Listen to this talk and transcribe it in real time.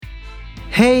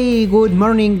Hey, good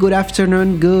morning, good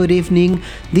afternoon, good evening.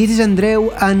 This is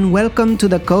Andreu and welcome to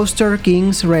the Coaster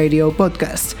Kings radio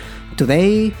podcast.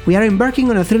 Today, we are embarking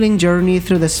on a thrilling journey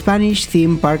through the Spanish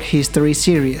theme park history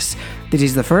series. This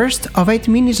is the first of 8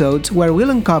 minisodes where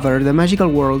we'll uncover the magical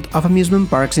world of amusement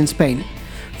parks in Spain,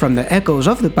 from the echoes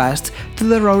of the past to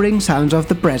the roaring sounds of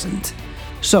the present.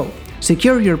 So,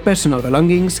 secure your personal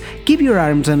belongings, keep your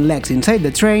arms and legs inside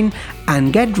the train,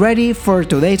 and get ready for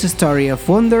today's story of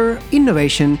wonder,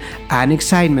 innovation, and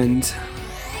excitement.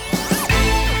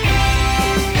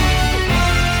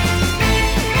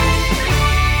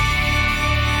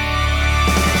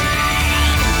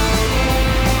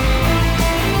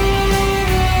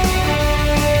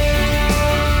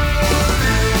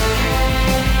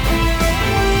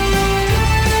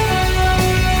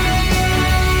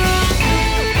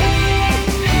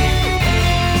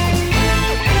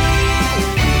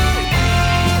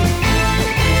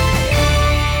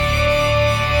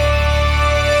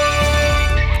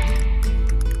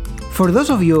 For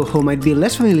those of you who might be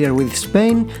less familiar with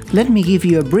Spain, let me give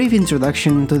you a brief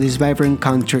introduction to this vibrant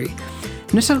country.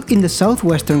 Nestled in the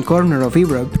southwestern corner of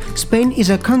Europe, Spain is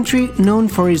a country known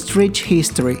for its rich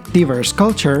history, diverse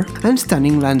culture, and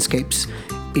stunning landscapes.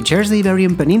 It shares the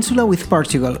Iberian Peninsula with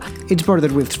Portugal, it's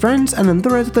bordered with France and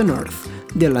Andorra to the north,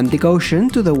 the Atlantic Ocean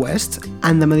to the west,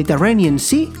 and the Mediterranean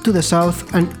Sea to the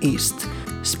south and east.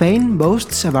 Spain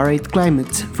boasts a varied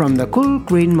climate, from the cool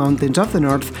green mountains of the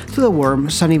north to the warm,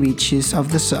 sunny beaches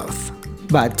of the south.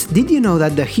 But did you know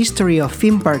that the history of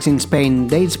theme parks in Spain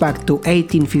dates back to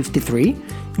 1853?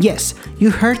 Yes, you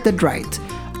heard that right.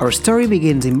 Our story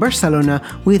begins in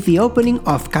Barcelona with the opening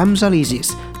of Camps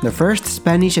Elisis, the first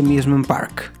Spanish amusement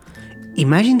park.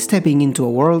 Imagine stepping into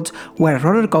a world where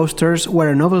roller coasters were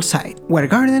a novel sight, where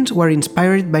gardens were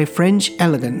inspired by French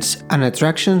elegance, and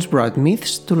attractions brought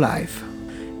myths to life.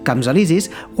 Camps Elisis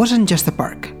wasn't just a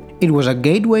park, it was a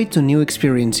gateway to new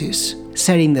experiences,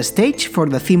 setting the stage for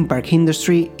the theme park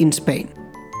industry in Spain.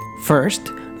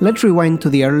 First, let's rewind to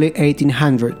the early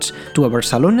 1800s, to a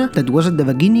Barcelona that was at the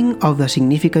beginning of a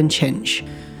significant change.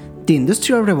 The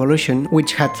Industrial Revolution,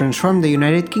 which had transformed the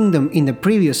United Kingdom in the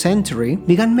previous century,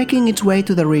 began making its way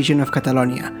to the region of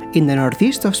Catalonia, in the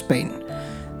northeast of Spain.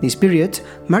 This period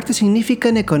marked a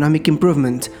significant economic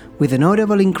improvement, with a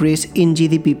notable increase in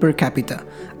GDP per capita,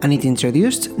 and it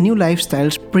introduced new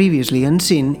lifestyles previously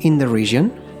unseen in the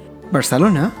region.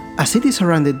 Barcelona, a city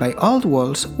surrounded by old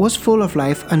walls, was full of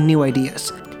life and new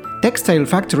ideas. Textile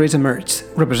factories emerged,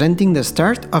 representing the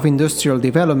start of industrial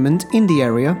development in the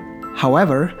area.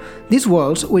 However, these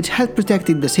walls, which had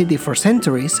protected the city for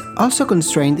centuries, also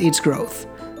constrained its growth.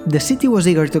 The city was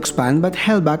eager to expand but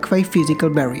held back by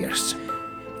physical barriers.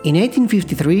 In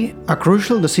 1853, a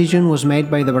crucial decision was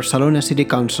made by the Barcelona City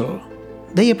Council.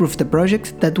 They approved a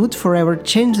project that would forever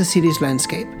change the city's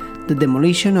landscape, the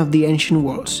demolition of the ancient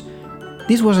walls.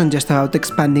 This wasn't just about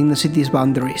expanding the city's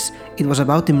boundaries, it was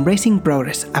about embracing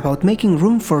progress, about making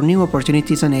room for new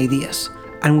opportunities and ideas.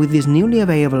 And with this newly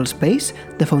available space,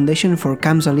 the foundation for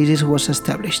Camps Elisis was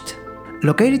established.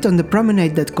 Located on the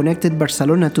promenade that connected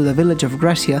Barcelona to the village of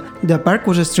Gracia, the park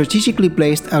was strategically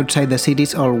placed outside the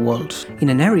city's old walls, in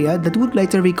an area that would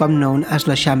later become known as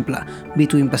l'Eixample,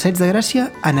 between Passeig de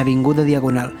Gràcia and Avinguda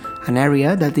Diagonal, an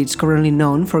area that is currently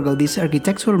known for Gaudi's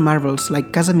architectural marvels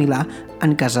like Casa Milà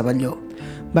and Casa Batlló.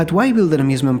 But why build an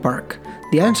amusement park?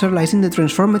 The answer lies in the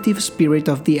transformative spirit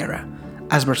of the era.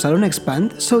 As Barcelona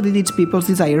expanded, so did its people's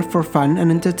desire for fun and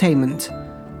entertainment.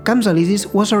 Camps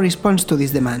Elisis was a response to this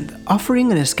demand,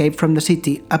 offering an escape from the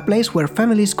city, a place where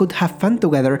families could have fun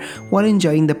together while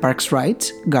enjoying the park's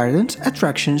rides, gardens,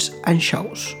 attractions, and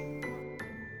shows.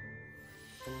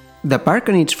 The park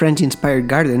and its French-inspired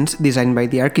gardens, designed by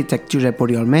the architect Josep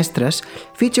Oriol Mestres,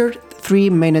 featured 3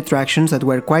 main attractions that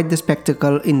were quite the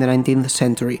spectacle in the 19th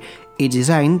century, each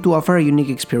designed to offer a unique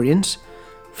experience.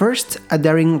 First, a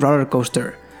daring roller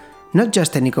coaster. Not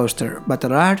just any coaster, but a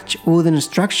large wooden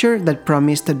structure that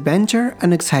promised adventure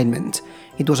and excitement.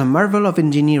 It was a marvel of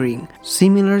engineering,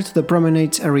 similar to the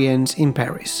promenades Ariens in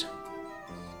Paris.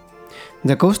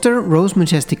 The coaster rose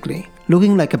majestically,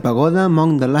 looking like a pagoda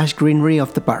among the lush greenery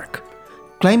of the park.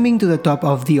 Climbing to the top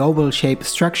of the oval-shaped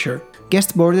structure,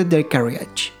 guests boarded their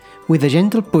carriage. With a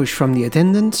gentle push from the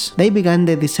attendants, they began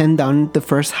the descent down the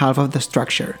first half of the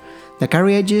structure. The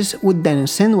carriages would then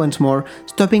ascend once more,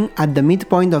 stopping at the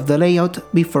midpoint of the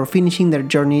layout before finishing their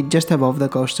journey just above the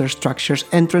coaster structure's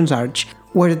entrance arch,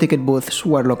 where the ticket booths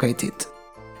were located.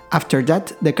 After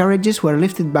that, the carriages were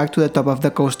lifted back to the top of the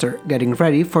coaster, getting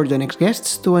ready for the next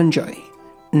guests to enjoy.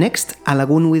 Next, a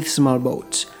lagoon with small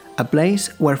boats, a place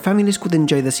where families could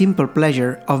enjoy the simple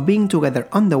pleasure of being together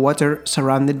on the water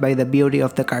surrounded by the beauty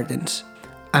of the gardens.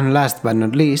 And last but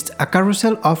not least, a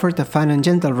carousel offered a fun and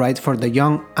gentle ride for the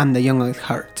young and the young at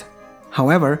heart.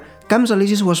 However, Camps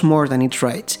Elisis was more than its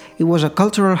rides. It was a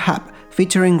cultural hub,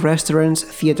 featuring restaurants,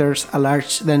 theaters, a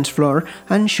large dance floor,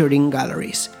 and shooting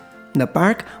galleries. The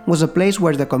park was a place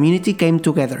where the community came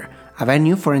together, a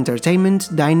venue for entertainment,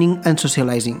 dining, and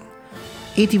socializing.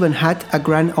 It even had a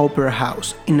grand opera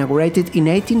house, inaugurated in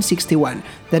 1861,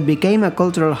 that became a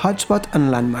cultural hotspot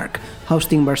and landmark,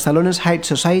 hosting Barcelona's high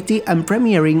society and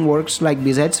premiering works like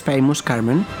Bizet's famous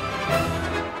Carmen.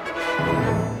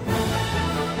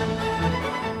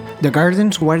 The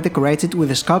gardens were decorated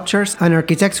with sculptures and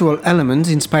architectural elements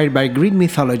inspired by Greek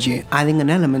mythology, adding an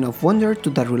element of wonder to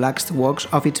the relaxed walks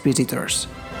of its visitors.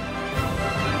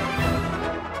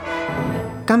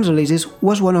 Camps Elisis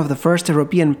was one of the first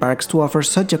European parks to offer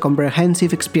such a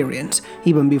comprehensive experience,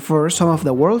 even before some of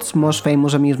the world's most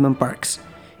famous amusement parks.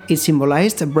 It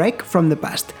symbolized a break from the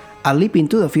past, a leap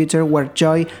into the future where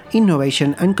joy,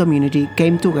 innovation, and community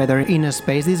came together in a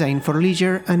space designed for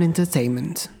leisure and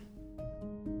entertainment.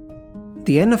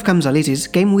 The end of Camps Elisis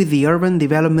came with the urban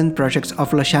development projects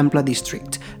of l'Eixample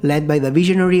district, led by the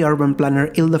visionary urban planner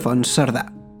Ildefons Cerdà.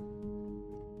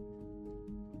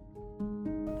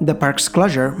 The park's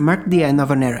closure marked the end of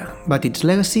an era, but its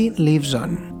legacy lives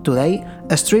on. Today,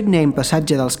 a street named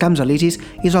Passatge dels Camps Elisis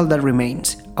is all that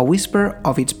remains, a whisper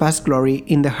of its past glory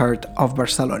in the heart of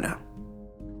Barcelona.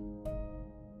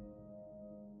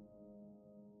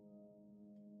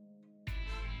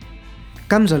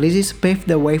 Camps Elisis paved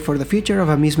the way for the future of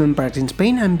amusement parks in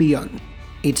Spain and beyond.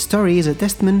 Its story is a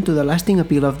testament to the lasting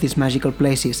appeal of these magical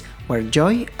places, where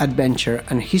joy, adventure,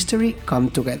 and history come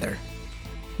together.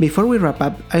 Before we wrap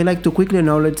up, I'd like to quickly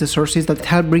acknowledge the sources that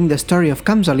help bring the story of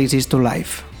Camps Elisis to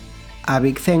life. A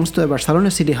big thanks to the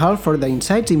Barcelona City Hall for the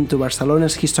insights into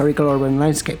Barcelona's historical urban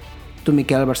landscape, to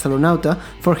Miquel Barcelonauta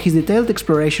for his detailed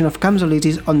exploration of Camps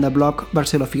Elisis on the blog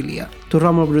Barcelophilia, to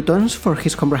Romuald Brutons for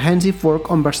his comprehensive work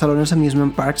on Barcelona's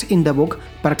amusement parks in the book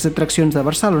Parcs d'Atraccions de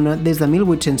Barcelona des de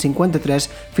 1853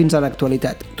 fins a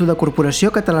l'actualitat, to the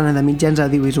Corporació Catalana de Mitjans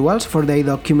Audiovisuals for their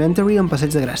documentary on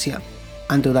Passeig de Gràcia,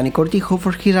 and to Dani Cortijo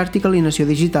for his article in Ocio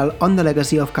Digital on the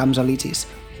legacy of Camps Elisis.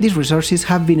 These resources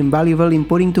have been invaluable in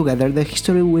putting together the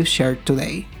history we've shared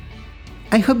today.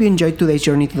 I hope you enjoyed today's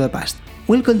journey to the past.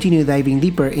 We'll continue diving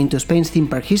deeper into Spain's theme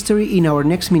park history in our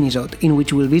next Minisode, in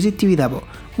which we'll visit Tibidabo,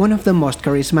 one of the most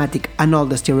charismatic and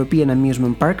oldest European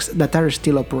amusement parks that are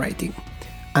still operating.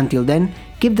 Until then,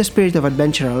 keep the spirit of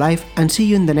adventure alive and see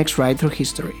you in the next ride through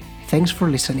history. Thanks for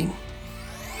listening.